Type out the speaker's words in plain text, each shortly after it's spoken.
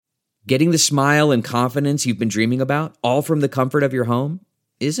Getting the smile and confidence you've been dreaming about, all from the comfort of your home,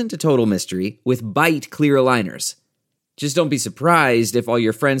 isn't a total mystery with Byte clear aligners. Just don't be surprised if all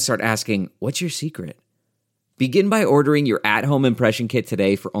your friends start asking, "What's your secret?" Begin by ordering your at-home impression kit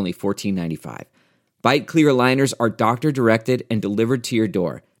today for only $14.95. Byte clear aligners are doctor-directed and delivered to your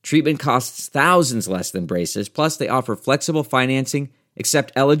door. Treatment costs thousands less than braces, plus they offer flexible financing,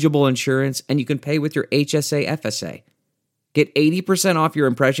 accept eligible insurance, and you can pay with your HSA FSA. Get 80% off your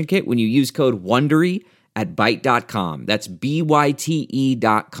impression kit when you use code WONDERY at Byte.com. That's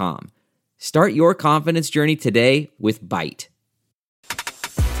BYTE.com. Start your confidence journey today with Byte.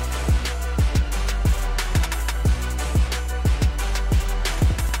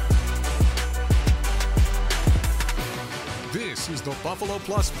 This is the Buffalo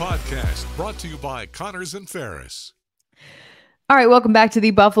Plus Podcast, brought to you by Connors and Ferris. All right, welcome back to the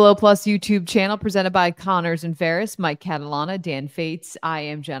Buffalo Plus YouTube channel presented by Connors and Ferris. Mike Catalana, Dan Fates. I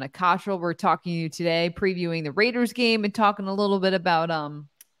am Jenna Cottrell. We're talking to you today, previewing the Raiders game and talking a little bit about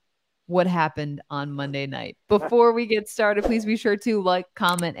what happened on Monday night. Before we get started, please be sure to like,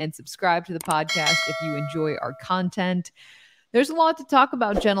 comment, and subscribe to the podcast if you enjoy our content. There's a lot to talk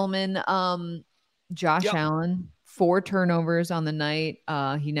about, gentlemen. Josh Allen, 4 turnovers on the night.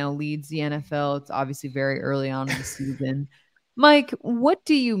 He now leads the NFL. It's obviously very early on in the season. Mike, what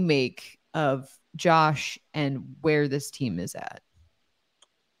do you make of Josh and where this team is at?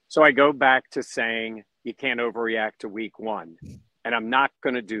 So I go back to saying you can't overreact to week one, and I'm not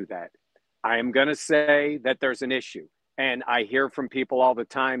going to do that. I am going to say that there's an issue, and I hear from people all the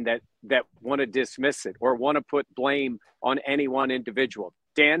time that want to dismiss it or want to put blame on any one individual.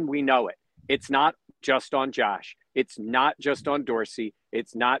 Dan, we know it. It's not just on Josh. It's not just on Dorsey.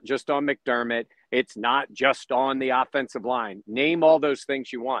 It's not just on McDermott. It's not just on the offensive line. Name all those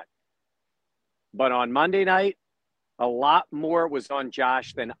things you want. But on Monday night, a lot more was on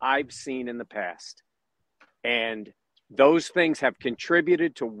Josh than I've seen in the past. And those things have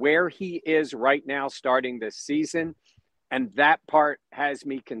contributed to where he is right now starting this season. And that part has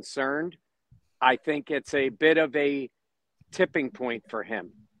me concerned. I think it's a bit of a tipping point for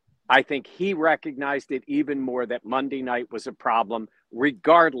him. I think he recognized it even more that Monday night was a problem,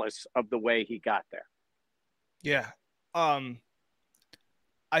 regardless of the way he got there. Yeah. I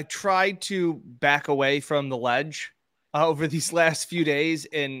tried to back away from the ledge over these last few days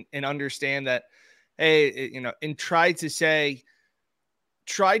and understand that, hey, and try to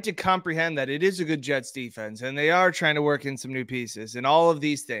comprehend that it is a good Jets defense and they are trying to work in some new pieces and all of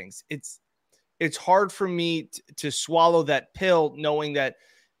these things. It's hard for me to swallow that pill, knowing that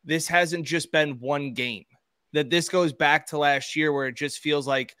this hasn't just been one game, that this goes back to last year where it just feels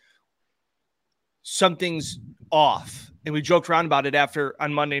like something's off. And we joked around about it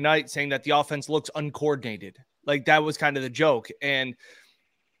on Monday night, saying that the offense looks uncoordinated. Like that was kind of the joke. And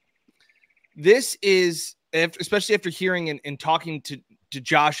this is, especially after hearing and talking to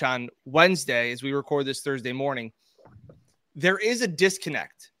Josh on Wednesday, as we record this Thursday morning, there is a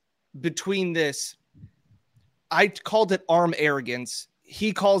disconnect between this. I called it arm arrogance.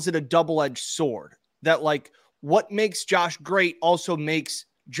 He calls it a double-edged sword, that like what makes Josh great also makes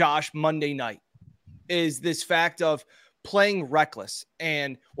Josh Monday night, is this fact of playing reckless.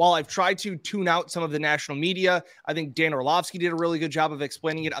 And while I've tried to tune out some of the national media, I think Dan Orlovsky did a really good job of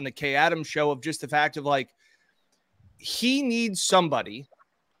explaining it on the Kay Adams show, of just the fact of like, he needs somebody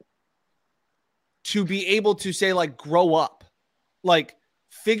to be able to say like, grow up, like,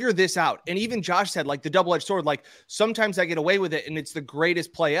 figure this out. And even Josh said, like, the double-edged sword, like sometimes I get away with it and it's the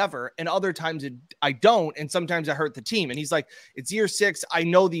greatest play ever, and other times I don't, and sometimes I hurt the team. And he's like, it's year 6, I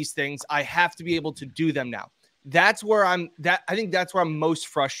know these things, I have to be able to do them now. I think that's where I'm most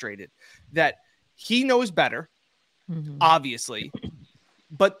frustrated, that he knows better, obviously,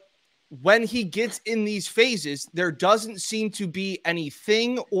 but when he gets in these phases, there doesn't seem to be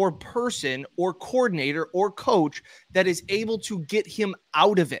anything or person or coordinator or coach that is able to get him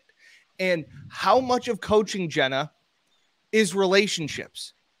out of it. And how much of coaching, Jenna, is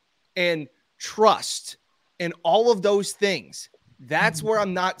relationships and trust and all of those things? That's where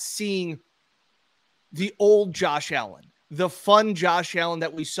I'm not seeing the old Josh Allen, the fun Josh Allen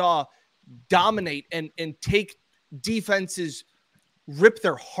that we saw dominate and take defenses, rip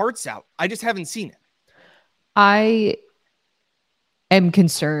their hearts out. I just haven't seen it. I am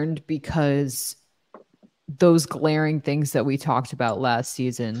concerned because those glaring things that we talked about last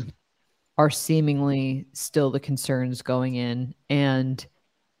season are seemingly still the concerns going in. And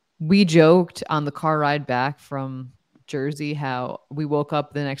we joked on the car ride back from Jersey how we woke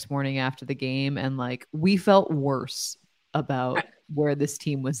up the next morning after the game and like we felt worse about where this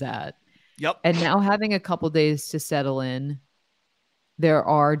team was at. Yep. And now having a couple days to settle in, there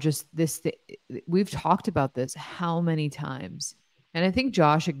are just we've talked about this how many times. And I think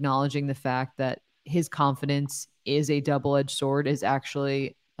Josh acknowledging the fact that his confidence is a double-edged sword is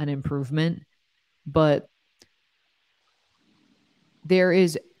actually an improvement. But there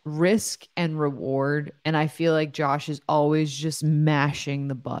is risk and reward. And I feel like Josh is always just mashing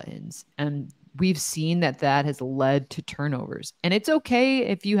the buttons. And we've seen that has led to turnovers. And it's okay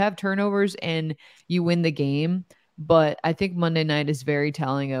if you have turnovers and you win the game. But I think Monday night is very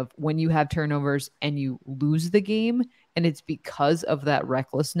telling of when you have turnovers and you lose the game, and it's because of that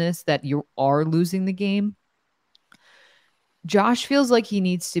recklessness that you are losing the game. Josh feels like he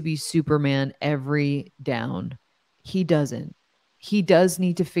needs to be Superman every down. He doesn't. He does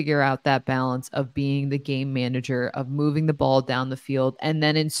need to figure out that balance of being the game manager, of moving the ball down the field, and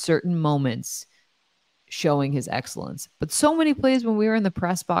then in certain moments showing his excellence. But so many plays when we were in the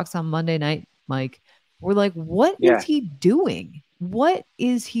press box on Monday night, Mike, we're like, what is he doing? What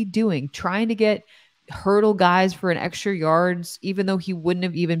is he doing? Trying to get hurdle guys for an extra yards, even though he wouldn't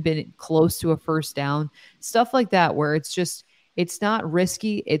have even been close to a first down. Stuff like that, where it's not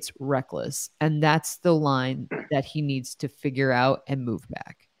risky, it's reckless. And that's the line that he needs to figure out and move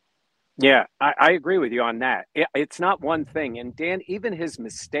back. Yeah, I agree with you on that. It's not one thing. And Dan, even his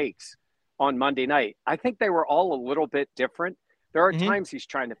mistakes on Monday night, I think they were all a little bit different. There are times he's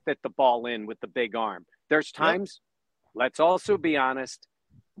trying to fit the ball in with the big arm. There's times, let's also be honest,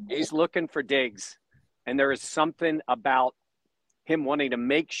 he's looking for Diggs. And there is something about him wanting to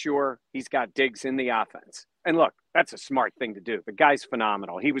make sure he's got Diggs in the offense. And look, that's a smart thing to do. The guy's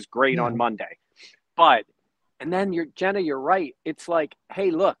phenomenal. He was great on Monday. But, and then Jenna, you're right. It's like,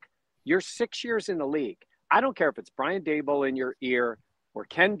 hey, look, you're 6 years in the league. I don't care if it's Brian Daboll in your ear or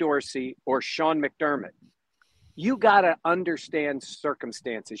Ken Dorsey or Sean McDermott. You got to understand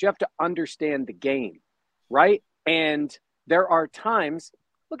circumstances. You have to understand the game, right? And there are times,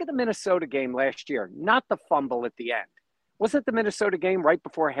 look at the Minnesota game last year, not the fumble at the end. Wasn't the Minnesota game right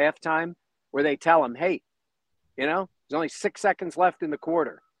before halftime where they tell him, hey, there's only 6 seconds left in the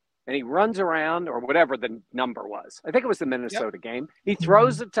quarter. And he runs around or whatever the number was. I think it was the Minnesota game. He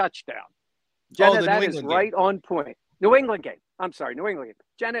throws a touchdown. Jenna, that is right on point. New England game.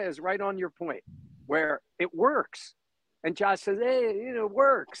 Jenna is right on your point where it works. And Josh says, hey, it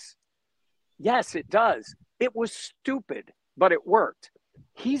works. Yes, it does. It was stupid, but it worked.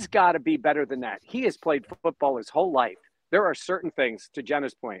 He's got to be better than that. He has played football his whole life. There are certain things, to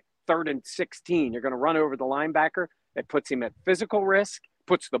Jenna's point, 3rd and 16, you're going to run over the linebacker. It puts him at physical risk,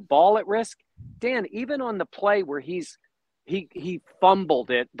 puts the ball at risk. Dan, even on the play where he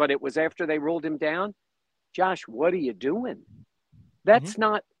fumbled it, but it was after they ruled him down. Josh, what are you doing? That's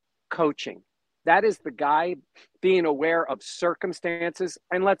not coaching. That is the guy being aware of circumstances.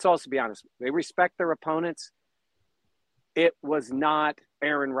 And let's also be honest, they respect their opponents. It was not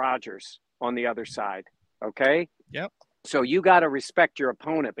Aaron Rodgers on the other side, okay? Yep. So you got to respect your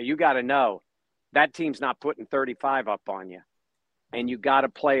opponent, but you got to know that team's not putting 35 up on you. And you got to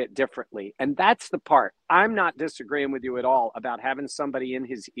play it differently. And that's the part. I'm not disagreeing with you at all about having somebody in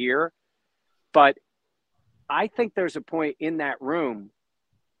his ear. But I think there's a point in that room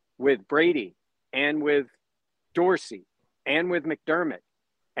with Brady and with Dorsey and with McDermott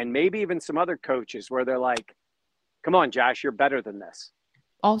and maybe even some other coaches where they're like, come on, Josh, you're better than this.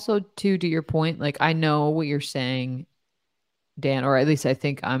 Also, too, to your point, like I know what you're saying, Dan, or at least I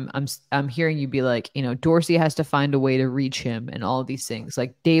think I'm hearing you be like, Dorsey has to find a way to reach him and all of these things.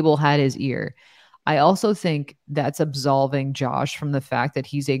 Like Daboll had his ear. I also think that's absolving Josh from the fact that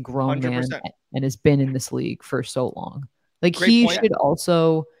he's a grown 100%. Man and has been in this league for so long. Like Great point. Should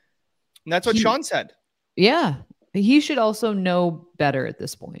also. And that's what Sean said. Yeah. He should also know better at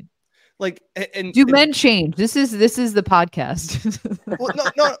this point. Like, do men change? This is the podcast. Well,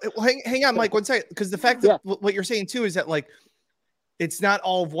 no. Hang on, Mike, one second. Because the fact that what you're saying too is that like, it's not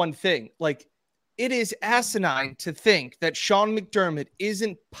all of one thing. Like, it is asinine to think that Sean McDermott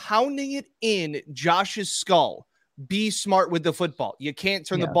isn't pounding it in Josh's skull. Be smart with the football. You can't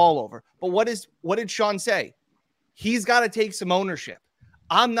turn the ball over. But what did Sean say? He's got to take some ownership.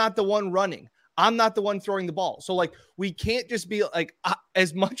 I'm not the one running. I'm not the one throwing the ball. So like, we can't just be like,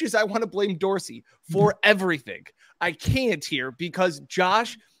 as much as I want to blame Dorsey for everything, I can't here because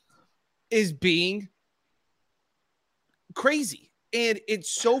Josh is being crazy. And it's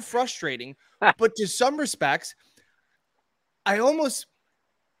so frustrating, but to some respects, I almost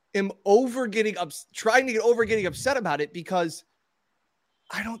am trying to get over getting upset about it because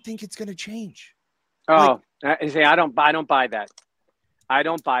I don't think it's going to change. Oh, see, I don't buy that. I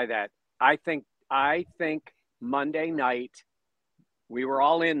don't buy that. I think Monday night we were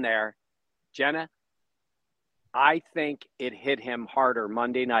all in there. Jenna, I think it hit him harder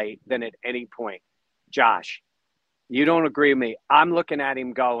Monday night than at any point. Josh, you don't agree with me. I'm looking at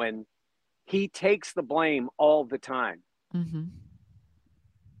him going, he takes the blame all the time. Mm-hmm.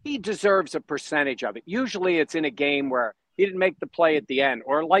 He deserves a percentage of it. Usually it's in a game where he didn't make the play at the end,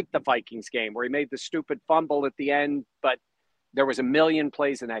 or like the Vikings game where he made the stupid fumble at the end, but there was a million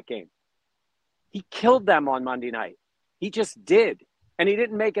plays in that game. He killed them on Monday night. He just did. And he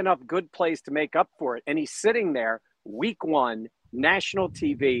didn't make enough good plays to make up for it. And he's sitting there, week one, national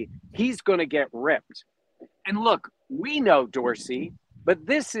TV. He's going to get ripped. And look, we know Dorsey, but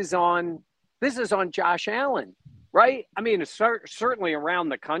this is on Josh Allen, right? I mean, certainly around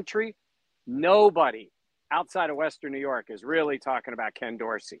the country, nobody outside of Western New York is really talking about Ken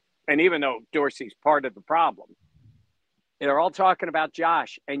Dorsey. And even though Dorsey's part of the problem, they're all talking about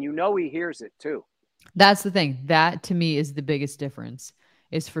Josh, and you know he hears it too. That's the thing. That to me is the biggest difference.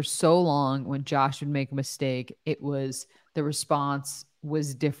 Is for so long when Josh would make a mistake, it was the response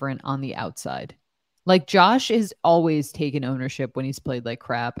was different on the outside. Like Josh has always taken ownership when he's played like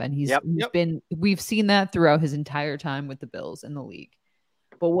crap, and we've seen that throughout his entire time with the Bills and the league.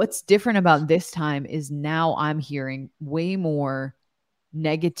 But what's different about this time is now I'm hearing way more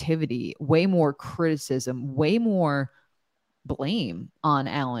negativity, way more criticism, way more blame on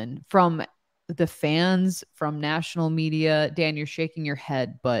Allen from the fans, from national media. Dan, you're shaking your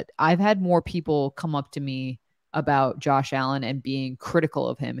head, but I've had more people come up to me about Josh Allen and being critical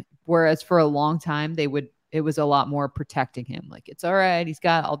of him. Whereas for a long time, it was a lot more protecting him. Like, it's all right. He's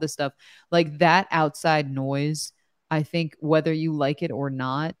got all this stuff. Like that outside noise, I think whether you like it or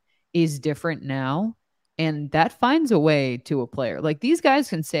not, is different now. And that finds a way to a player. Like these guys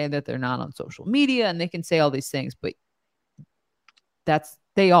can say that they're not on social media and they can say all these things, but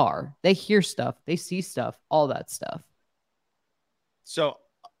they hear stuff, they see stuff, all that stuff. So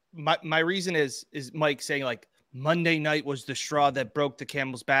my reason is Mike saying like Monday night was the straw that broke the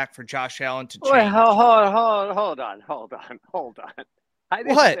camel's back for Josh Allen to change. Wait, hold on. I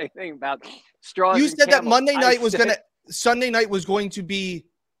didn't say anything about straws. You said that Sunday night was going to be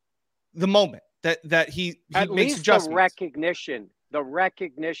the moment that he at makes least adjustments. the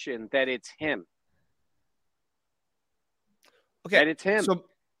recognition that it's him. Okay, and it's him.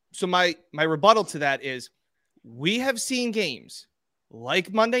 So my rebuttal to that is we have seen games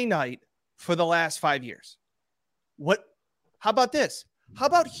like Monday night for the last 5 years. How about this? How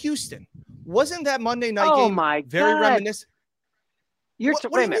about Houston? Wasn't that Monday night game very reminiscent? What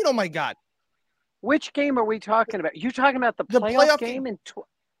do you mean, oh my God? Which game are we talking about? You're talking about the playoff game?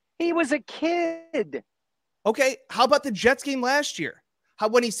 He was a kid. Okay, how about the Jets game last year?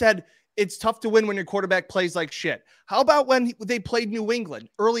 When he said, it's tough to win when your quarterback plays like shit. How about when they played New England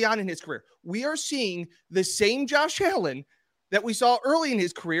early on in his career? We are seeing the same Josh Allen that we saw early in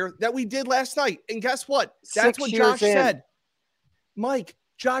his career that we did last night. And guess what? That's what Josh said. Mike,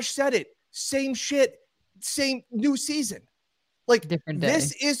 Josh said it. Same shit, same new season. Like,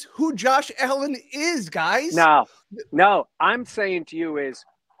 this is who Josh Allen is, guys. No, I'm saying to you is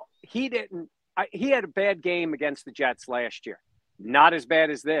he had a bad game against the Jets last year. Not as bad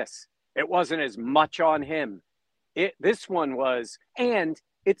as this. It wasn't as much on him. This one was, and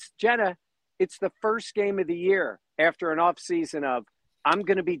it's Jenna, it's the first game of the year after an off season of, I'm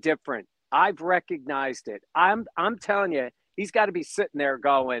going to be different. I've recognized it. I'm telling you, he's got to be sitting there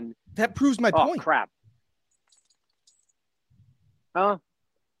going, that proves my point. Crap.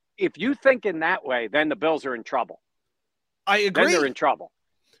 If you think in that way, then the Bills are in trouble. I agree. Then they're in trouble.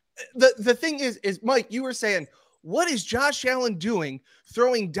 The thing is Mike, you were saying, what is Josh Allen doing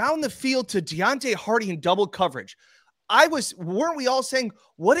throwing down the field to Deontay Hardy in double coverage? Weren't we all saying,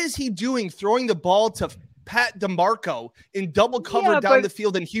 what is he doing throwing the ball to Pat DeMarco in double cover down the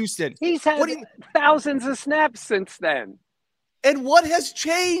field in Houston? He's had thousands of snaps since then. And what has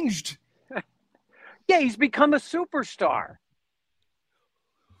changed? He's become a superstar.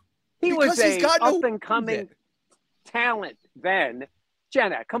 He was an up-and-coming talent then.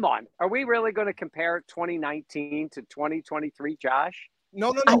 Jenna, come on. Are we really going to compare 2019 to 2023, Josh?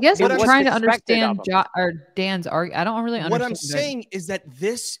 No. I guess I'm trying to understand Dan's argument. I don't really understand. What I'm saying is that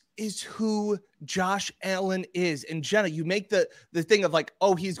this is who Josh Allen is. And Jenna, you make the thing of like,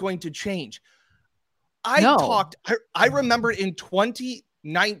 oh, he's going to change. I remember in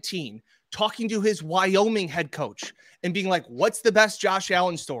 2019 talking to his Wyoming head coach and being like, what's the best Josh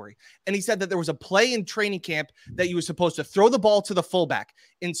Allen story? And he said that there was a play in training camp that you were supposed to throw the ball to the fullback.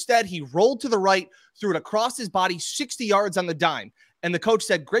 Instead, he rolled to the right, threw it across his body 60 yards on the dime. And the coach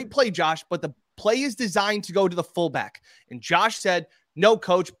said, great play, Josh, but the play is designed to go to the fullback. And Josh said, no,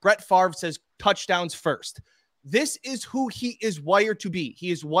 coach, Brett Favre says touchdowns first. This is who he is wired to be.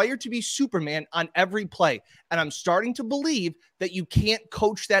 He is wired to be Superman on every play. And I'm starting to believe that you can't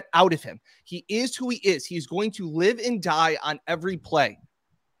coach that out of him. He is who he is. He's going to live and die on every play.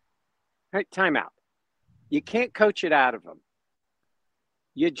 Hey, time out. You can't coach it out of him.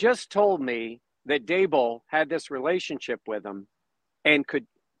 You just told me that Daboll had this relationship with him and could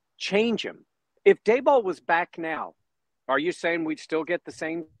change him. If Daboll was back now, are you saying we'd still get the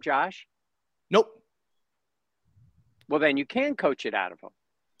same Josh? Nope. Well, then you can coach it out of him.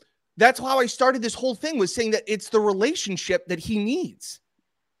 That's how I started this whole thing, was saying that it's the relationship that he needs.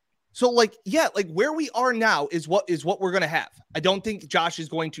 So like, yeah, like where we are now is what we're going to have. I don't think Josh is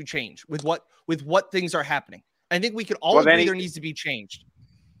going to change with what things are happening. I think we can all agree there needs to be changed.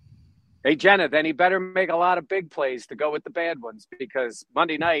 Hey, Jenna, then he better make a lot of big plays to go with the bad ones, because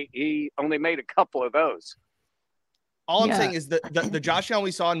Monday night he only made a couple of those. All I'm saying is the Josh Allen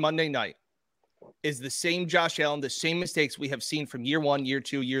we saw on Monday night is the same Josh Allen, the same mistakes we have seen from year 1, year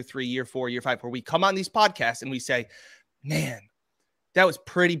 2, year 3, year 4, year 5, where we come on these podcasts and we say, man, that was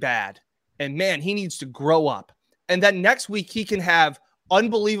pretty bad. And man, he needs to grow up. And then next week he can have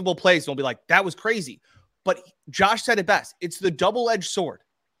unbelievable plays. And we'll be like, that was crazy. But Josh said it best. It's the double-edged sword.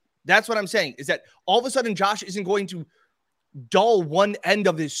 That's what I'm saying, is that all of a sudden Josh isn't going to dull one end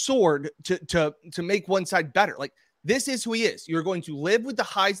of his sword to make one side better. Like, this is who he is. You're going to live with the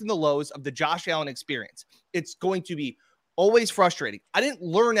highs and the lows of the Josh Allen experience. It's going to be always frustrating. I didn't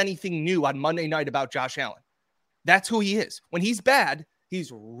learn anything new on Monday night about Josh Allen. That's who he is. When he's bad,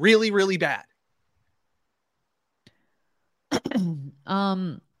 he's really, really bad.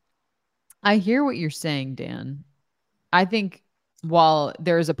 I hear what you're saying, Dan. I think while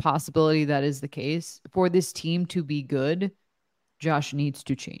there is a possibility that is the case, for this team to be good, Josh needs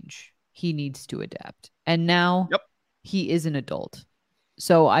to change. He needs to adapt. And now he is an adult.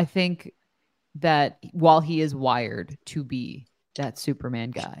 So I think that while he is wired to be that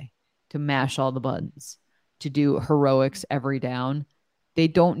Superman guy, to mash all the buttons, to do heroics every down, they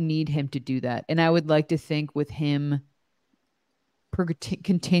don't need him to do that. And I would like to think with him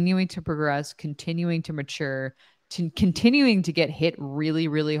continuing to progress, continuing to mature, continuing to get hit really,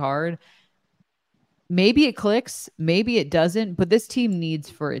 really hard, maybe it clicks, maybe it doesn't, but this team needs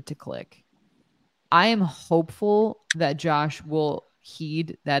for it to click. I am hopeful that Josh will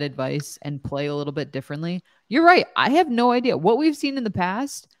heed that advice and play a little bit differently. You're right. I have no idea. What we've seen in the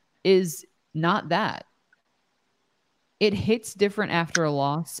past is not that. It hits different after a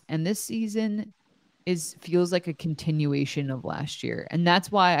loss, and this season feels like a continuation of last year. And that's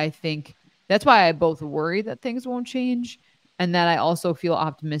why I both worry that things won't change, and that I also feel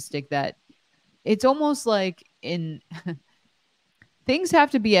optimistic that it's almost like things have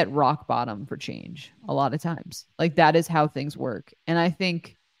to be at rock bottom for change a lot of times. Like, that is how things work. And I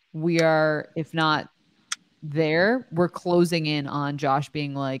think we are, if not there, we're closing in on Josh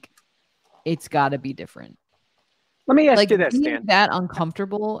being like, it's got to be different. Let me ask you this, Dan. That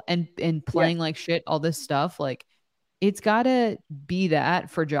uncomfortable and playing like shit, all this stuff, like, it's got to be that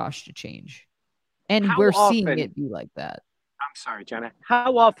for Josh to change. And we're seeing it be like that. I'm sorry, Jenna.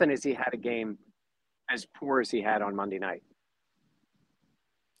 How often has he had a game as poor as he had on Monday night?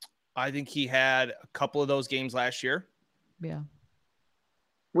 I think he had a couple of those games last year. Yeah.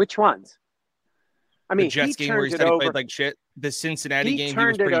 Which ones? I mean, the Jets game where he said he played like shit. The Cincinnati game, he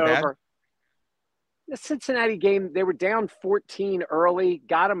was pretty bad. The Cincinnati game, they were down 14 early,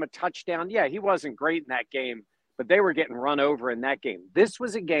 got him a touchdown. Yeah, he wasn't great in that game, but they were getting run over in that game. This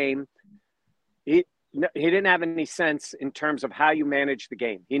was a game, he didn't have any sense in terms of how you manage the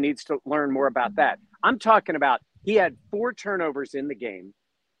game. He needs to learn more about that. I'm talking about, he had 4 turnovers in the game.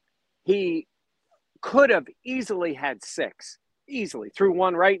 He could have easily had 6, easily. Threw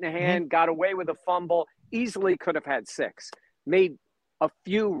one right in the hand, got away with a fumble, easily could have had 6. Made a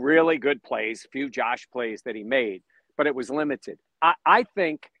few really good plays, few Josh plays that he made, but it was limited. I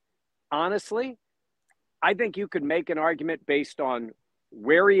think, honestly, I think you could make an argument based on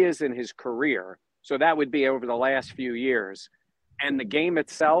where he is in his career. So that would be over the last few years. And the game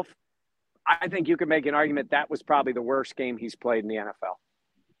itself, I think you could make an argument that was probably the worst game he's played in the NFL.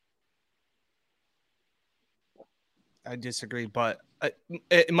 I disagree, but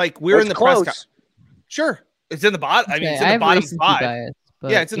Mike, we're in the close. press. Sure. It's in the bottom. I mean, it's in the bottom 5.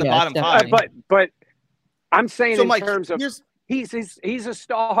 Bias, it's in the bottom 5. But I'm saying so, in Mike, terms of he's a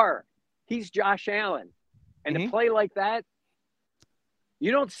star. He's Josh Allen. And to play like that,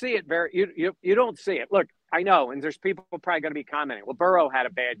 you don't see it you don't see it. Look, I know, and there's people probably going to be commenting, well, Burrow had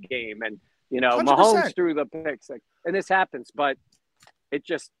a bad game, and, 100%. Mahomes threw the picks, and this happens, but it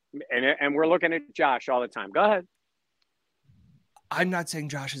just – and we're looking at Josh all the time. Go ahead. I'm not saying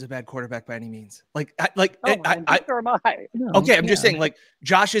Josh is a bad quarterback by any means. Neither am I. No, Okay, I'm just saying, like,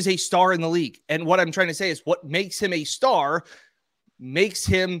 Josh is a star in the league. And what I'm trying to say is what makes him a star makes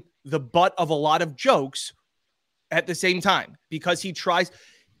him the butt of a lot of jokes at the same time because he tries.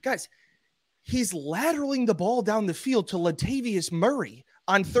 Guys, he's lateraling the ball down the field to Latavius Murray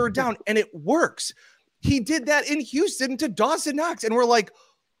on third down, and it works. He did that in Houston to Dawson Knox, and we're like,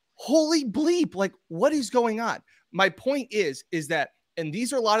 holy bleep, like, what is going on? My point is that, and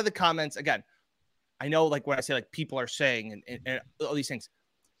these are a lot of the comments, again, I know, like, when I say, like, people are saying and all these things.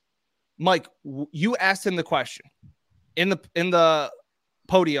 Mike, you asked him the question in the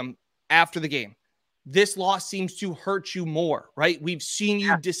podium after the game. This loss seems to hurt you more, right? We've seen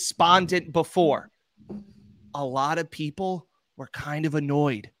you despondent before. A lot of people were kind of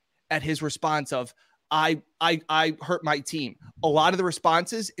annoyed at his response of, I hurt my team. A lot of the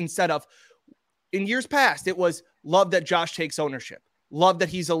responses, instead of, in years past, it was love that Josh takes ownership, love that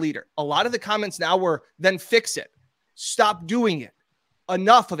he's a leader. A lot of the comments now were, then fix it. Stop doing it.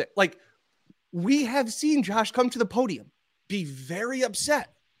 Enough of it. Like, we have seen Josh come to the podium, be very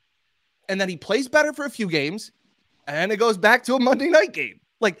upset. And then he plays better for a few games, and it goes back to a Monday night game.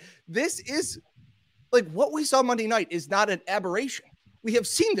 Like, this is, like, what we saw Monday night is not an aberration. We have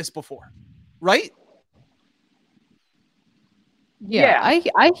seen this before, right? Yeah.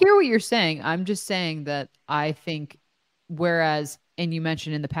 I hear what you're saying. I'm just saying that I think, whereas, and you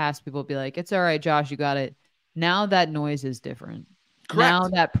mentioned in the past, people will be like, it's all right, Josh, you got it. Now that noise is different. Correct. Now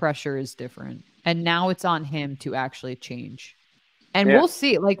that pressure is different. And now it's on him to actually change. And we'll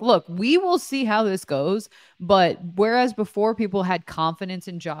see. Like, look, we will see how this goes. But whereas before people had confidence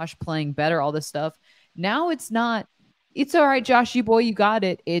in Josh playing better, all this stuff, now it's not. It's all right, Josh, you boy, you got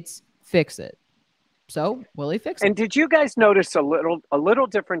it. It's fix it. So will he fix it? And did you guys notice a little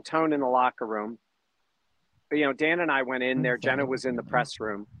different tone in the locker room? You know, Dan and I went in there. Jenna was in the press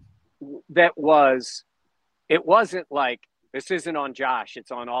room. It wasn't like, this isn't on Josh,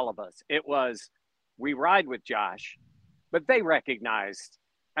 it's on all of us. It was, we ride with Josh. But they recognized,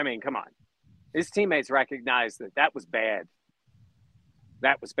 I mean, come on. His teammates recognized that was bad.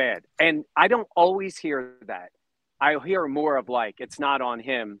 That was bad. And I don't always hear that. I hear more of like, it's not on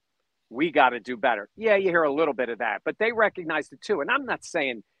him. We got to do better. Yeah, you hear a little bit of that. But they recognized it too. And I'm not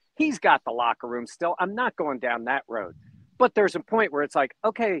saying he's got the locker room still. I'm not going down that road. But there's a point where it's like,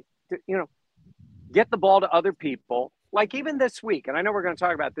 okay, you know, get the ball to other people. Like even this week, and I know we're going to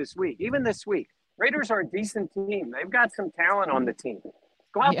talk about this week, even this week, Raiders are a decent team. They've got some talent on the team.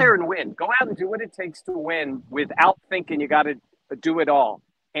 Go out there and win. Go out and do what it takes to win without thinking you got to do it all.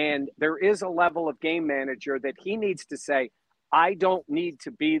 And there is a level of game manager that he needs to say, I don't need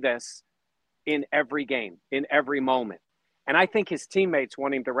to be this in every game, in every moment. And I think his teammates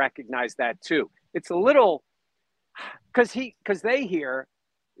want him to recognize that too. It's a little because they hear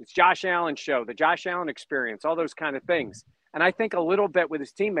it's Josh Allen's show, the Josh Allen experience, all those kind of things. And I think a little bit with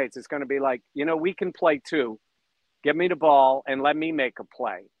his teammates is going to be like, you know, we can play too. Give me the ball and let me make a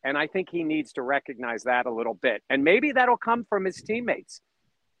play. And I think he needs to recognize that a little bit. And maybe that'll come from his teammates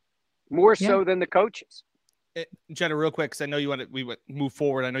more so than the coaches. Jenna, real quick, because I know we would move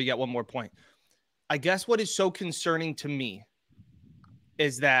forward. I know you got one more point. I guess what is so concerning to me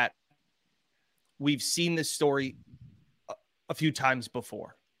is that we've seen this story a few times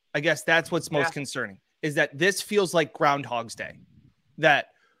before. I guess that's what's most concerning. Is that this feels like Groundhog's Day.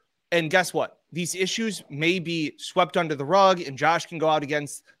 And guess what? These issues may be swept under the rug, and Josh can go out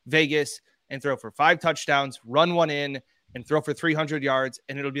against Vegas and throw for 5 touchdowns, run one in, and throw for 300 yards,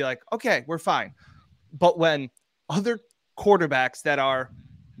 and it'll be like, okay, we're fine. But when other quarterbacks that are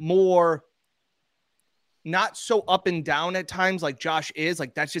more not so up and down at times like Josh is,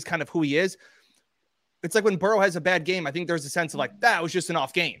 like that's just kind of who he is. It's like when Burrow has a bad game, I think there's a sense of like, that was just an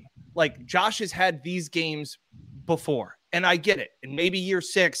off game. Like Josh has had these games before, and I get it. And maybe year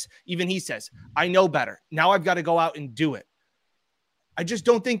 6, even he says, I know better. Now I've got to go out and do it. I just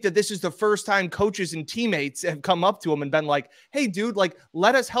don't think that this is the first time coaches and teammates have come up to him and been like, hey, dude, like,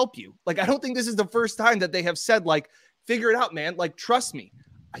 let us help you. Like, I don't think this is the first time that they have said, like, figure it out, man. Like, trust me.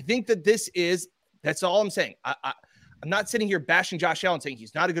 I think that that's all I'm saying. I'm not sitting here bashing Josh Allen saying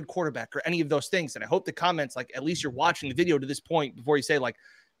he's not a good quarterback or any of those things. And I hope the comments, like, at least you're watching the video to this point before you say, like,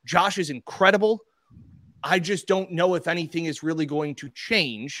 Josh is incredible. I just don't know if anything is really going to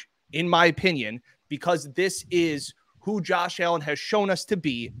change, in my opinion, because this is who Josh Allen has shown us to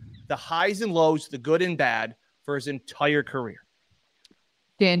be, the highs and lows, the good and bad, for his entire career.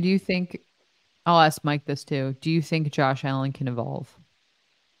 Dan, do you think, I'll ask Mike this too, do you think Josh Allen can evolve?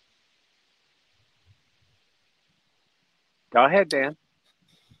 Go ahead, Dan.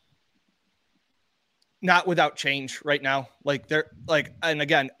 Not without change right now. Like they're like, and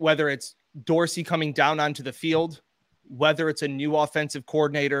again, whether it's Dorsey coming down onto the field, whether it's a new offensive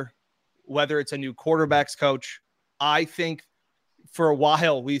coordinator, whether it's a new quarterbacks coach, I think for a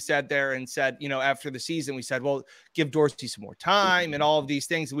while we sat there and said, after the season, we said, well, give Dorsey some more time and all of these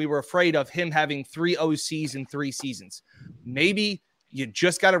things. We were afraid of him having 3 OCs in 3 seasons. Maybe you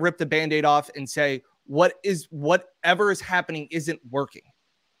just got to rip the Band-Aid off and say, whatever is happening isn't working,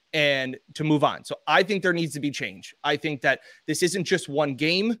 and to move on. So I think there needs to be change. I think that this isn't just one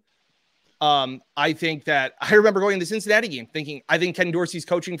game. I think that I remember going to the Cincinnati game thinking, I think Ken Dorsey's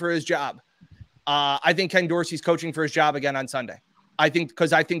coaching for his job. I think Ken Dorsey's coaching for his job again on Sunday. I think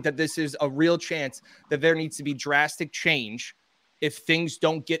that this is a real chance that there needs to be drastic change if things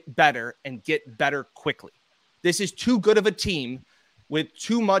don't get better and get better quickly. This is too good of a team with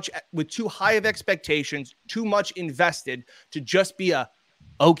too high of expectations, too much invested to just be a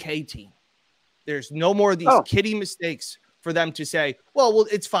okay team. There's no more of these kiddie mistakes for them to say, well,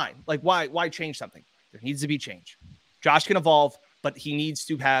 it's fine. Like, why change something? There needs to be change. Josh can evolve, but he needs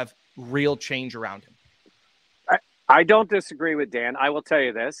to have real change around him. I don't disagree with Dan. I will tell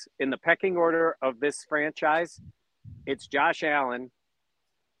you this. In the pecking order of this franchise, it's Josh Allen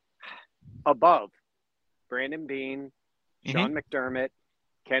above Brandon Beane, Sean McDermott,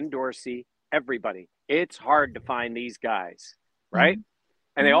 Ken Dorsey, everybody. It's hard to find these guys, right?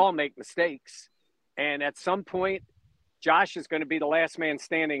 And they all make mistakes. And at some point, Josh is going to be the last man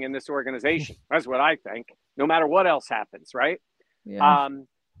standing in this organization. That's what I think, no matter what else happens, right? Yeah.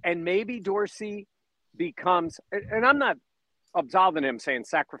 And maybe Dorsey becomes, and I'm not absolving him saying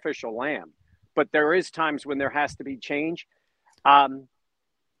sacrificial lamb, but there is times when there has to be change.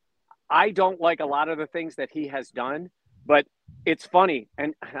 I don't like a lot of the things that he has done, but it's funny,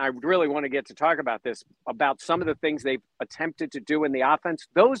 and I really want to get to talk about this, about some of the things they've attempted to do in the offense.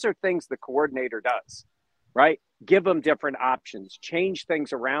 Those are things the coordinator does, right? Give them different options, change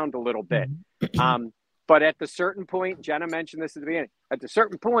things around a little bit. But at the certain point, Jenna mentioned this at the beginning, at the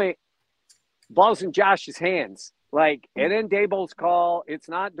certain point, ball's in Josh's hands. Like, it ain't Daboll's call. It's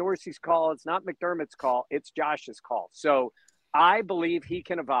not Dorsey's call. It's not McDermott's call. It's Josh's call. So I believe he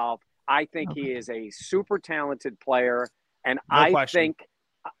can evolve. I think he is a super talented player. And think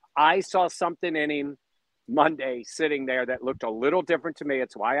I saw something in him Monday sitting there that looked a little different to me.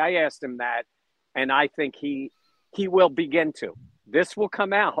 It's why I asked him that. And I think he will begin to. This will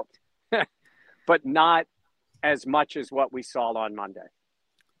come out, but not as much as what we saw on Monday.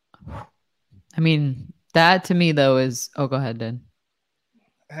 I mean, that to me, though, is – go ahead, Dan.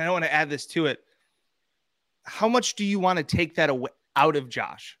 I don't want to add this to it. How much do you want to take that away out of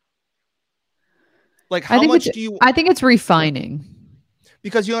Josh? Like, how much do you – I think it's refining.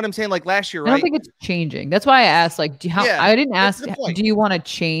 Because you know what I'm saying? Like last year, right? I don't think it's changing. That's why I asked, like, I didn't ask, do you want to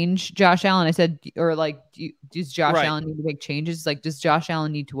change Josh Allen? I said, or like, does Josh Allen need to make changes? Like, does Josh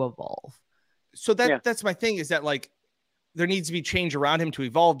Allen need to evolve? So that's my thing, is that like, there needs to be change around him to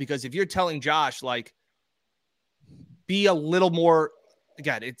evolve, because if you're telling Josh, like, be a little more,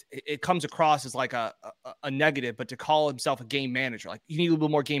 again, it comes across as like a negative, but to call himself a game manager, like, you need a little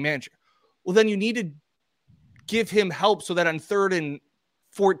bit more game manager. Well, then you need to give him help so that on 3rd and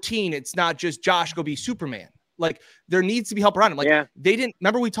 14, it's not just Josh go be Superman. Like, there needs to be help around him. Like, they didn't,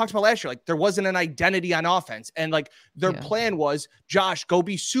 remember we talked about last year, like, there wasn't an identity on offense. And like, their plan was Josh go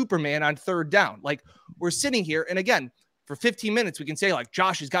be Superman on 3rd down. Like, we're sitting here, and again, for 15 minutes, we can say like,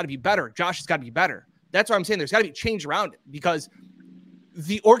 Josh has got to be better. Josh has got to be better. That's why I'm saying there's got to be change around it, because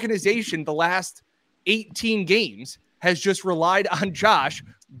the organization, the last 18 games, has just relied on Josh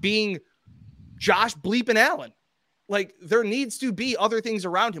being Josh bleeping Allen. Like, there needs to be other things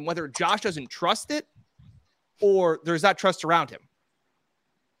around him, whether Josh doesn't trust it or there's not trust around him.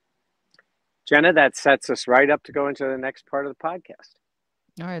 Jenna, that sets us right up to go into the next part of the podcast.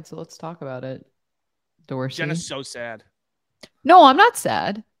 All right, so let's talk about it. Dorsey. Jenna's so sad. No, I'm not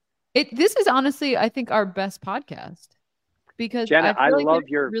sad. This is honestly, I think, our best podcast, because Jenna, I love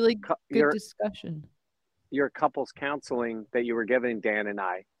your really good discussion. Your couples counseling that you were giving Dan and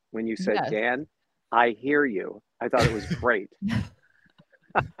I when you said, Dan, I hear you. I thought it was great.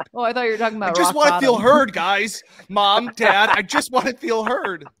 Oh, I thought you were talking about I just want to feel heard, guys. Mom, Dad, I just want to feel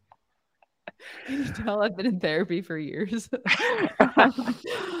heard. You can tell I've been in therapy for years.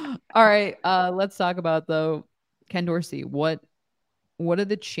 All right, let's talk about, though, Ken Dorsey. What are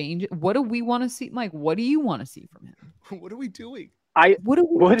the changes? What do we want to see? Mike, what do you want to see from him? What are we doing? What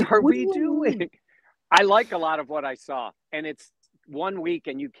are we doing? I like a lot of what I saw, and it's 1 week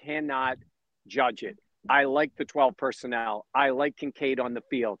and you cannot judge it. I like the 12 personnel. I like Kincaid on the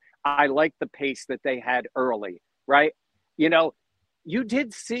field. I like the pace that they had early, right? You know, you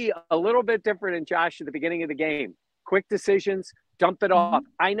did see a little bit different in Josh at the beginning of the game. Quick decisions, dump it off.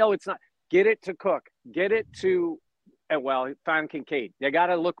 I know it's not. Get it to Cook. Get it to, find Kincaid. They got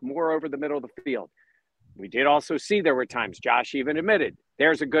to look more over the middle of the field. We did also see there were times, Josh even admitted,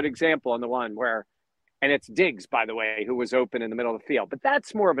 there's a good example on the one where, and it's Diggs, by the way, who was open in the middle of the field. But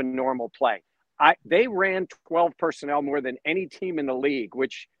that's more of a normal play. They ran 12 personnel more than any team in the league,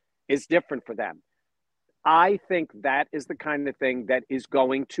 which is different for them. I think that is the kind of thing that is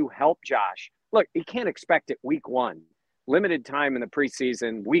going to help Josh. Look, you can't expect it week one. Limited time in the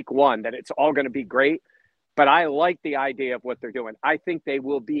preseason, week one, that it's all going to be great. But I like the idea of what they're doing. I think they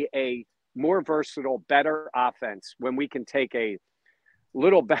will be a more versatile, better offense when we can take a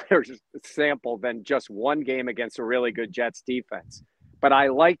little better sample than just one game against a really good Jets defense. But I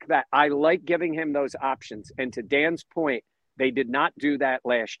like that. I like giving him those options. And to Dan's point, they did not do that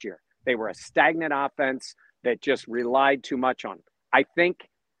last year. They were a stagnant offense that just relied too much on him. I think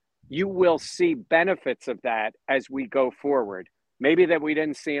you will see benefits of that as we go forward. Maybe that we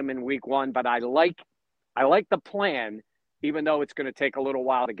didn't see him in week one, but I like the plan, even though it's going to take a little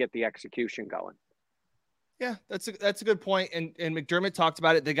while to get the execution going. Yeah, that's a good point. And McDermott talked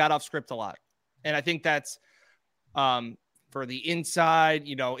about it. They got off script a lot. And I think that's for the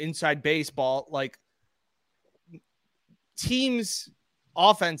inside baseball, like teams,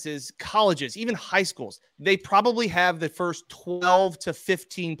 offenses, colleges, even high schools, they probably have the first 12 to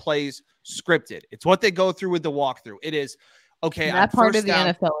 15 plays scripted. It's what they go through with the walkthrough. It is, okay. That part of the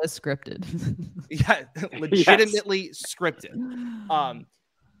NFL is scripted. Yeah, legitimately scripted.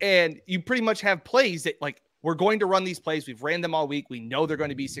 And you pretty much have plays that, like, we're going to run these plays. We've ran them all week. We know they're going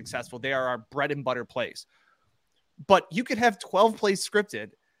to be successful. They are our bread and butter plays. But you could have 12 plays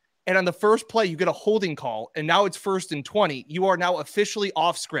scripted, and on the first play, you get a holding call, and now it's 1st and 20. You are now officially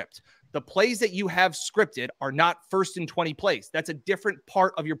off script. The plays that you have scripted are not 1st and 20 plays. That's a different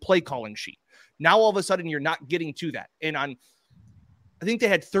part of your play calling sheet. Now, all of a sudden, you're not getting to that. And I think they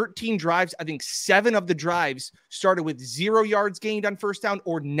had 13 drives. I think 7 of the drives started with 0 yards gained on first down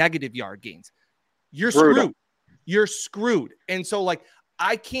or negative yard gains. You're screwed. You're screwed. And so, like,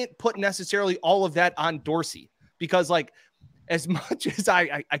 I can't put necessarily all of that on Dorsey because, like, as much as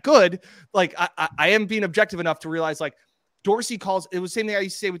I could, like, I am being objective enough to realize, like, Dorsey calls, it was the same thing I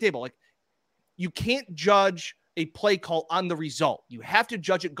used to say with Dable. Like, you can't judge a play call on the result. You have to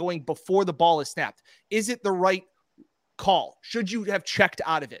judge it going before the ball is snapped. Is it the right call? Should you have checked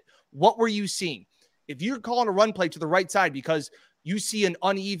out of it? What were you seeing? If you're calling a run play to the right side because you see an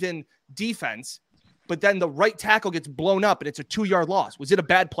uneven defense, but then the right tackle gets blown up and it's a 2-yard loss, was it a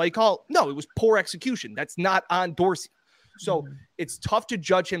bad play call? No, it was poor execution. That's not on Dorsey. So it's tough to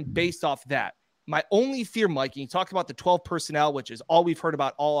judge him based off that. My only fear, Mike, and you talked about the 12 personnel, which is all we've heard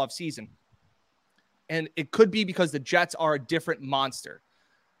about all offseason. And it could be because the Jets are a different monster.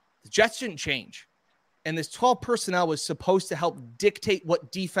 The Jets didn't change. And this 12 personnel was supposed to help dictate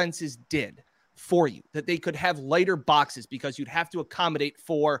what defenses did for you, that they could have lighter boxes because you'd have to accommodate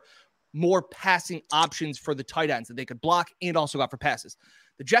for more passing options for the tight ends that they could block and also go for passes.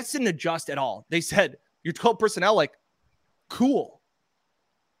 The Jets didn't adjust at all. They said, your 12 personnel, like, cool.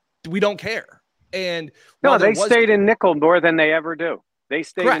 We don't care. And no, they stayed in nickel more than they ever do. They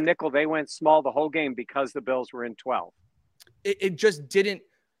stayed Correct. in nickel. They went small the whole game because the Bills were in 12. It just didn't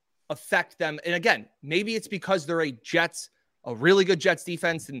affect them. And again, maybe it's because they're a really good Jets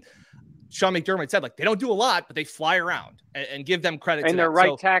defense. And Sean McDermott said, like, they don't do a lot, but they fly around and give them credit. And their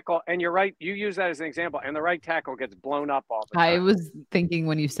right tackle, and you're right, you use that as an example, and the right tackle gets blown up all the time. I was thinking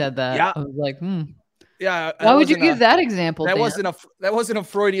when you said that, yeah. I was like, Yeah. Why would you give that example? That Dan? wasn't a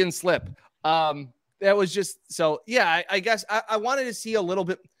Freudian slip. That was just, so yeah, I guess I wanted to see a little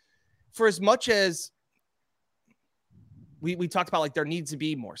bit, for as much as we talked about, like, there needs to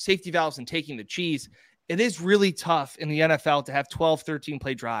be more safety valves and taking the cheese. It is really tough in the NFL to have 12, 13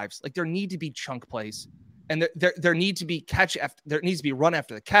 play drives. Like, there need to be chunk plays, and there need to be there needs to be run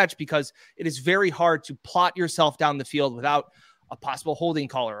after the catch, because it is very hard to plot yourself down the field without a possible holding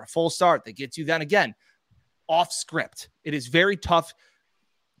call or a full start that gets you then again off script. It is very tough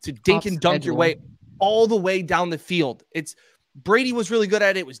to dink and dunk your way all the way down the field. Brady was really good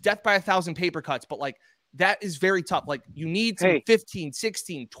at it. It was death by 1,000 paper cuts, but, like, that is very tough. Like, you need some 15,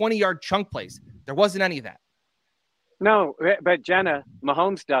 16, 20-yard chunk plays. There wasn't any of that. No, but Jenna,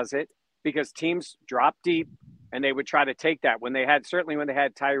 Mahomes does it because teams drop deep and they would try to take that when they had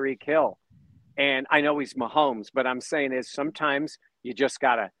Tyreek Hill. And I know he's Mahomes, but I'm saying is sometimes you just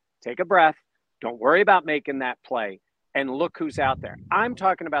got to take a breath. Don't worry about making that play and look who's out there. I'm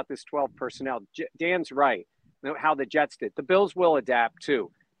talking about this 12 personnel. Dan's right. How the Jets did. The Bills will adapt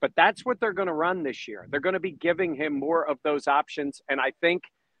too. But that's what they're going to run this year. They're going to be giving him more of those options. And I think,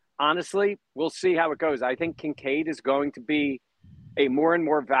 honestly, we'll see how it goes. I think Kincaid is going to be a more and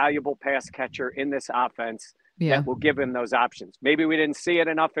more valuable pass catcher in this offense that will give him those options. Maybe we didn't see it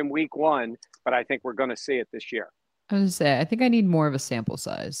enough in week 1, but I think we're going to see it this year. I was going to say, I think I need more of a sample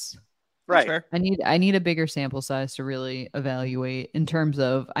size. Right. I need a bigger sample size to really evaluate in terms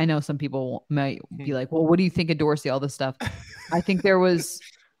of, I know some people might be like, well, what do you think of Dorsey? All this stuff. I think there was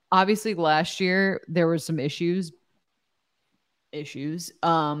obviously last year, there were some issues. This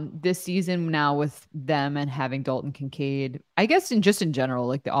season now with them and having Dalton Kincaid, I guess in general,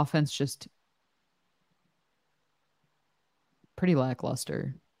 like the offense just pretty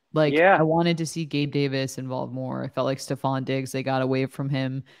lackluster. Like I wanted to see Gabe Davis involved more. I felt like Stephon Diggs, they got away from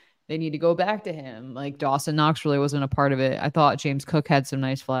him. They need to go back to him. Like Dawson Knox really wasn't a part of it. I thought James Cook had some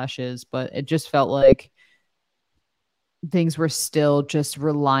nice flashes, but it just felt like things were still just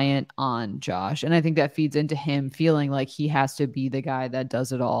reliant on Josh. And I think that feeds into him feeling like he has to be the guy that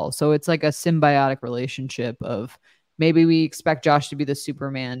does it all. So it's like a symbiotic relationship of maybe we expect Josh to be the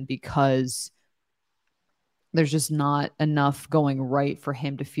Superman because there's just not enough going right for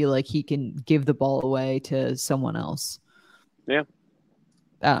him to feel like he can give the ball away to someone else. Yeah.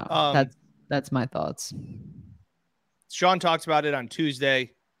 That's my thoughts. Sean talked about it on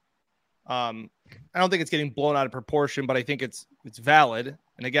Tuesday. I don't think it's getting blown out of proportion, but I think it's valid.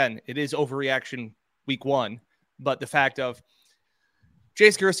 And again, it is overreaction week 1. But the fact of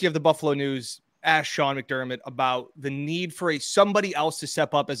Jace Gursky of the Buffalo News asked Sean McDermott about the need for somebody else to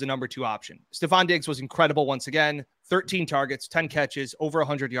step up as a number 2 option. Stephon Diggs was incredible once again. 13 targets, 10 catches, over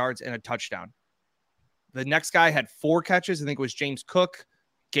 100 yards, and a touchdown. The next guy had 4 catches. I think it was James Cook.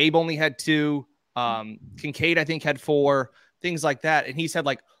 Gabe only had 2. Kincaid, I think, had 4. Things like that. And he said,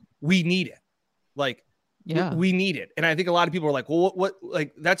 like, we need it. Like, we need it. And I think a lot of people are like, well, what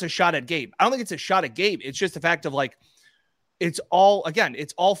like, that's a shot at Gabe. I don't think it's a shot at Gabe. It's just the fact of, like, it's all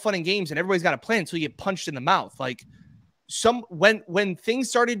fun and games, and everybody's got a plan until you get punched in the mouth. Like, when things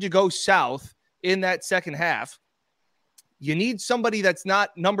started to go south in that second half, you need somebody that's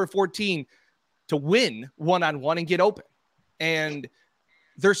not number 14 to win one-on-one and get open. And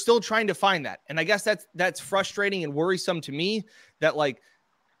they're still trying to find that. And I guess that's frustrating and worrisome to me that, like,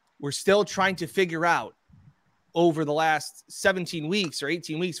 we're still trying to figure out over the last 17 weeks or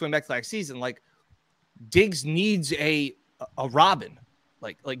 18 weeks going back to last season, like, Diggs needs a Robin.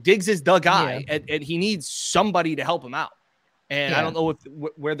 Like Diggs is the guy, and he needs somebody to help him out. And I don't know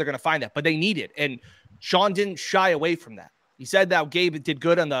where they're going to find that, but they need it. And Sean didn't shy away from that. He said that Gabe did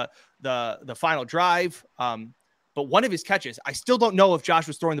good on the final drive. But one of his catches, I still don't know if Josh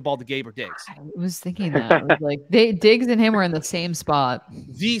was throwing the ball to Gabe or Diggs. I was thinking that. I was like, Diggs and him were in the same spot.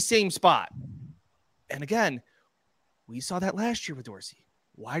 The same spot. And again, we saw that last year with Dorsey.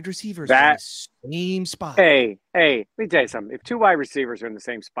 Wide receivers in the same spot. Hey, let me tell you something. If 2 wide receivers are in the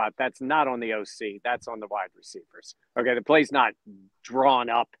same spot, that's not on the OC. That's on the wide receivers. Okay, the play's not drawn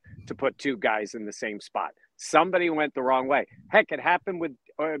up to put 2 guys in the same spot. Somebody went the wrong way. Heck, it happened with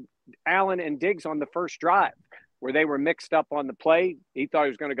Allen and Diggs on the first drive, where they were mixed up on the play. He thought he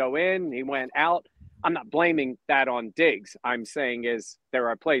was going to go in. He went out. I'm not blaming that on Diggs. I'm saying is there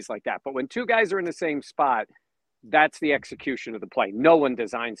are plays like that. But when 2 guys are in the same spot, that's the execution of the play. No one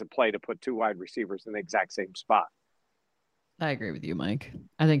designs a play to put 2 wide receivers in the exact same spot. I agree with you, Mike.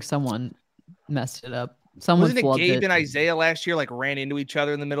 I think someone messed it up. Wasn't it Gabe and Isaiah last year, like, ran into each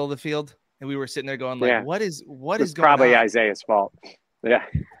other in the middle of the field? And we were sitting there going, like, what is going on? Probably Isaiah's fault. Yeah.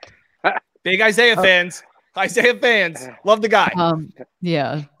 Big Isaiah fans. Isaiah fans. Love the guy.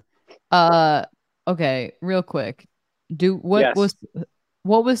 Yeah. Okay, real quick. What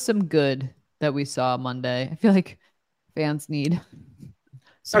was some good that we saw Monday? I feel like fans need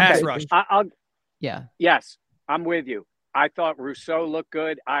pass rush. Yes, I'm with you. I thought Rousseau looked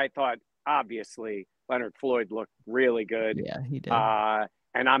good. I thought, obviously, Leonard Floyd looked really good. Yeah, he did.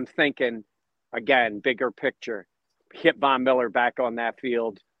 And I'm thinking, again, bigger picture, hit Von Miller back on that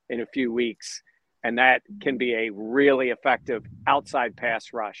field in a few weeks, and that can be a really effective outside pass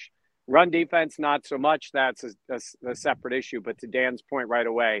rush. Run defense, not so much. That's a separate issue. But to Dan's point right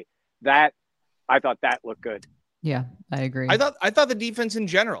away, I thought that looked good. Yeah, I agree. I thought the defense in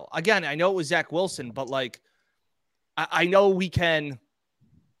general, again, I know it was Zach Wilson, but, like, I know we can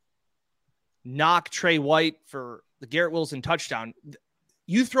knock Trey White for the Garrett Wilson touchdown.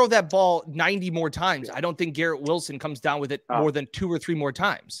 You throw that ball 90 more times. I don't think Garrett Wilson comes down with it more than 2 or 3 more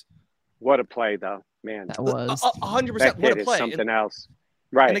times. What a play, though, man. That was 100%. What a play. Something else.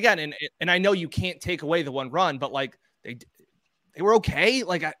 Right. And again, and I know you can't take away the one run, but, like, they were okay.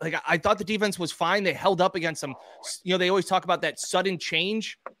 I thought the defense was fine. They held up against some, they always talk about that sudden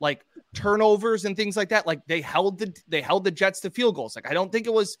change, like turnovers and things like that. Like they held the Jets to field goals. Like, I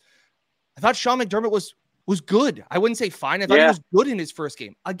thought Sean McDermott was good. I wouldn't say fine. I thought he was good in his first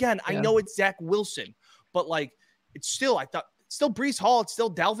game. Again, I know it's Zach Wilson, but like, it's still, I thought, still Breece Hall, it's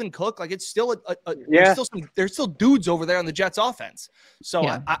still Dalvin Cook. Like, it's still there's still dudes over there on the Jets offense. So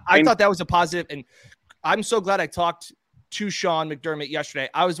I thought that was a positive, and I'm so glad I talked to Sean McDermott yesterday.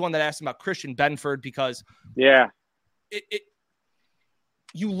 I was the one that asked him about Christian Benford because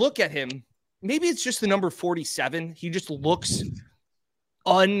you look at him, maybe it's just the number 47. He just looks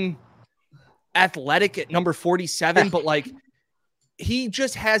unathletic at number 47, but like he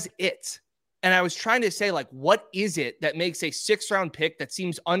just has it. And I was trying to say, like, what is it that makes a 6th-round pick that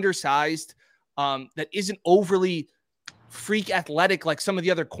seems undersized, that isn't overly freak athletic like some of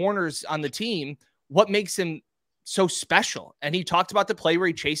the other corners on the team? What makes him so special? And he talked about the play where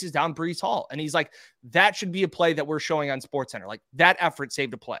he chases down Breece Hall. And he's like, that should be a play that we're showing on SportsCenter. Like, that effort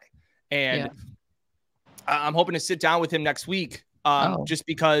saved a play. And I'm hoping to sit down with him next week just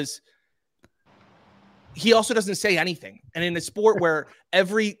because he also doesn't say anything. And in a sport where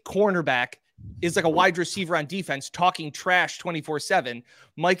every cornerback is like a wide receiver on defense talking trash 24/7.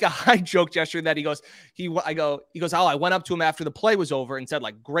 Micah Hyde joked yesterday that he goes, oh, I went up to him after the play was over and said,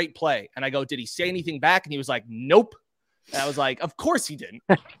 like, great play. And I go, did he say anything back? And he was like, nope. And I was like, of course he didn't,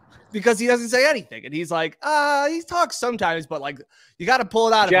 because he doesn't say anything. And he's like, he talks sometimes, but like, you got to pull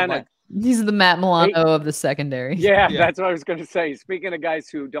it out of him. Like, he's the Matt Milano of the secondary. Yeah, that's what I was going to say. Speaking of guys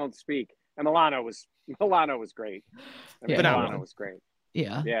who don't speak, and Milano was great. Milano was great.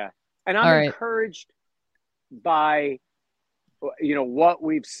 Yeah. Yeah. And I'm encouraged by, what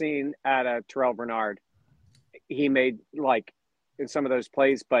we've seen out of Terrell Bernard. He made, like, in some of those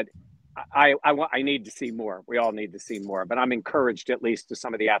plays, but I need to see more. We all need to see more, but I'm encouraged at least to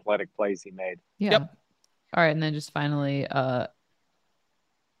some of the athletic plays he made. Yeah. Yep. All right. And then just finally, are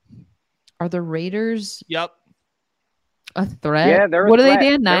the Raiders a threat? Yeah, they're what a are threat.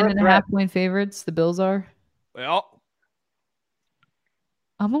 They, Dan? 9.5-point favorites, the Bills are? Well,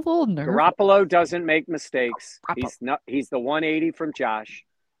 I'm a little nervous. Garoppolo doesn't make mistakes. He's the 180 from Josh.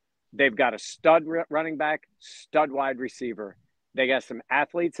 They've got a stud running back, stud wide receiver. They got some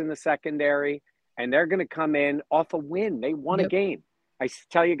athletes in the secondary, and they're going to come in off a win. They won a game. I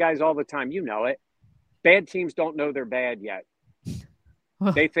tell you guys all the time, you know it. Bad teams don't know they're bad yet.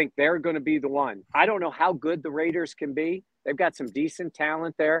 They think they're going to be the one. I don't know how good the Raiders can be. They've got some decent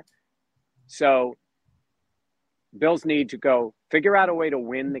talent there. So Bills need to go figure out a way to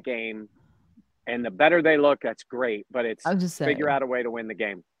win the game. And the better they look, that's great. But it's figure out a way to win the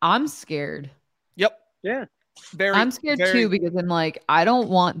game. I'm scared. Yep. Yeah. I'm scared too, because I'm like, I don't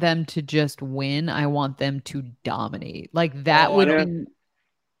want them to just win. I want them to dominate. Like that would be,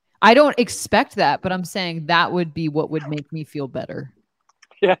 I don't expect that, but I'm saying that would be what would make me feel better.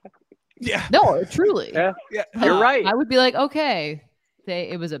 Yeah. Yeah. No, truly. Yeah. You're right. I would be like, okay,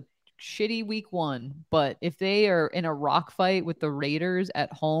 it was a shitty week 1, but if they are in a rock fight with the Raiders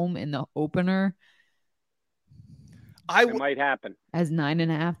at home in the opener, it might happen as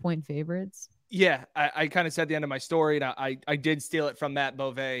 9.5-point favorites. Yeah, I kind of said the end of my story, and I did steal it from Matt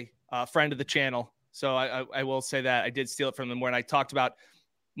Beauvais, friend of the channel. So I will say that I did steal it from him when I talked about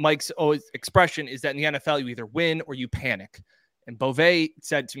Mike's always expression is that in the NFL, you either win or you panic. And Beauvais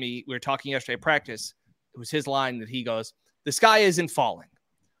said to me, we were talking yesterday at practice, it was his line that he goes, the sky isn't falling,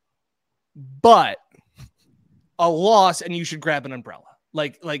 but a loss and you should grab an umbrella.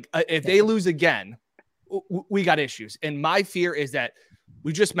 Like if they lose again, we got issues. And my fear is that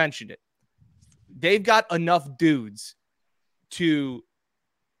we just mentioned it. They've got enough dudes to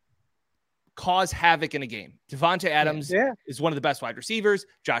cause havoc in a game. Devontae Adams is one of the best wide receivers.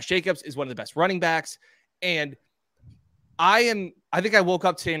 Josh Jacobs is one of the best running backs. And I think I woke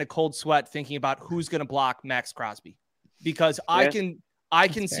up today in a cold sweat thinking about who's going to block Max Crosby, because I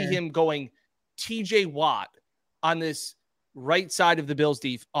can see him going TJ Watt on this right side of the Bills'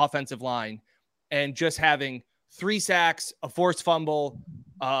 offensive line and just having 3 sacks, a forced fumble,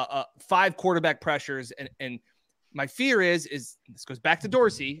 5 quarterback pressures. And my fear is this goes back to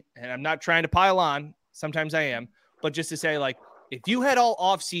Dorsey, and I'm not trying to pile on. Sometimes I am, but just to say, like, if you had all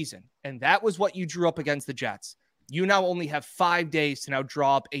off season and that was what you drew up against the Jets, you now only have 5 days to now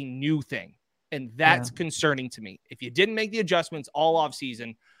draw up a new thing. And that's concerning to me. If you didn't make the adjustments all off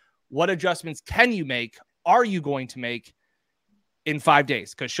season, what adjustments can you make? Are you going to make in 5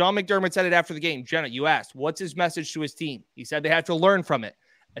 days? Because Sean McDermott said it after the game. Jenna, you asked, what's his message to his team? He said they have to learn from it.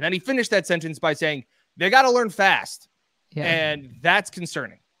 And then he finished that sentence by saying, they got to learn fast. Yeah. And that's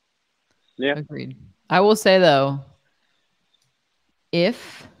concerning. Yeah. Agreed. I will say, though,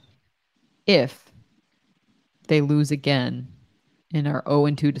 if they lose again and are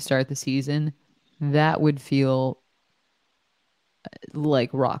 0-2 to start the season, that would feel like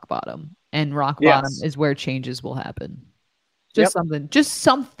rock bottom. And rock bottom is where changes will happen. Just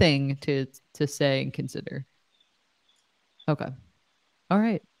something to say and consider. Okay. All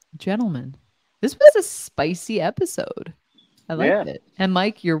right, gentlemen. This was a spicy episode. I liked it. And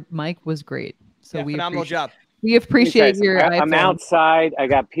Mike, your mic was great. So we phenomenal job. We appreciate your I'm outside. I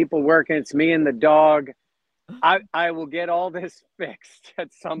got people working. It's me and the dog. I will get all this fixed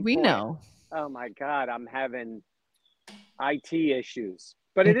at some point. We know. Oh my God, I'm having IT issues.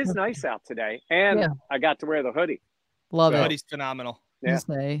 But it is nice out today. And I got to wear the hoodie. Love it. Hoodie's phenomenal. Yeah.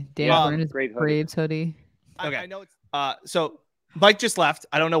 Dan wearing his Braves hoodie. Okay. I know it's so Mike just left.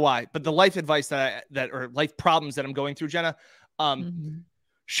 I don't know why, but the life advice or life problems that I'm going through, Jenna.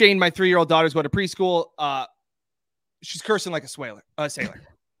 Shane, my 3-year-old daughter's going to preschool. She's cursing like a sailor.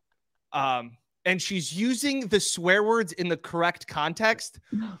 And she's using the swear words in the correct context,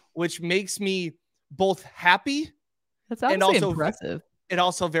 which makes me both happy That's and also impressive. And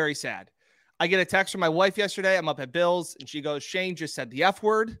also very sad. I get a text from my wife yesterday. I'm up at Bill's and she goes, Shane just said the F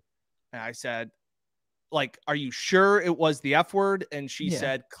word. And I said, like, are you sure it was the F word? And she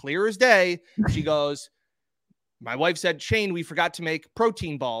said, clear as day. She goes, my wife said, Shane, we forgot to make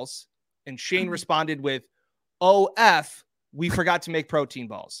protein balls. And Shane responded with, OF, we forgot to make protein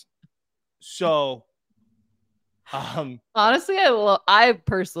balls. So, honestly, I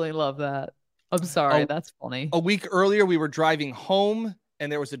personally love that. I'm sorry. That's funny. A week earlier, we were driving home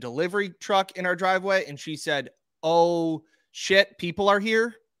and there was a delivery truck in our driveway. And she said, oh shit, people are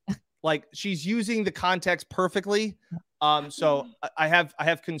here. Like, she's using the context perfectly. So I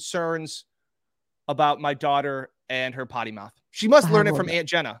have concerns about my daughter and her potty mouth. She must learn it from Aunt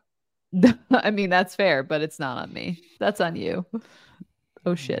Jenna. I mean, that's fair, but it's not on me. That's on you.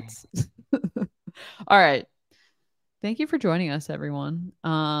 Oh shits. All right. Thank you for joining us, everyone.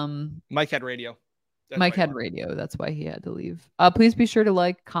 Mike had radio. Mike had radio. That's why he had to leave. Please be sure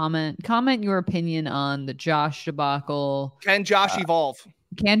to comment your opinion on the Josh debacle. Can Josh evolve?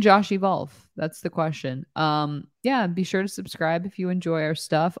 Can Josh evolve? That's the question. Be sure to subscribe if you enjoy our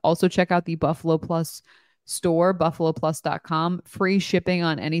stuff. Also check out the Buffalo Plus store, buffaloplus.com. Free shipping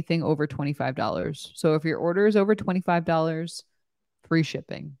on anything over $25. So if your order is over $25, free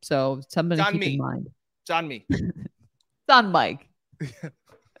shipping. So something to keep in mind. It's on me. It's on Mike. Thank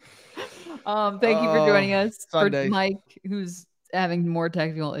you for joining us. Sunday. For Mike, who's having more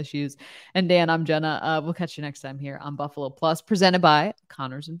technical issues, and Dan, I'm Jenna. We'll catch you next time here on Buffalo Plus, presented by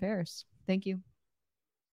Connors and Ferris. Thank you.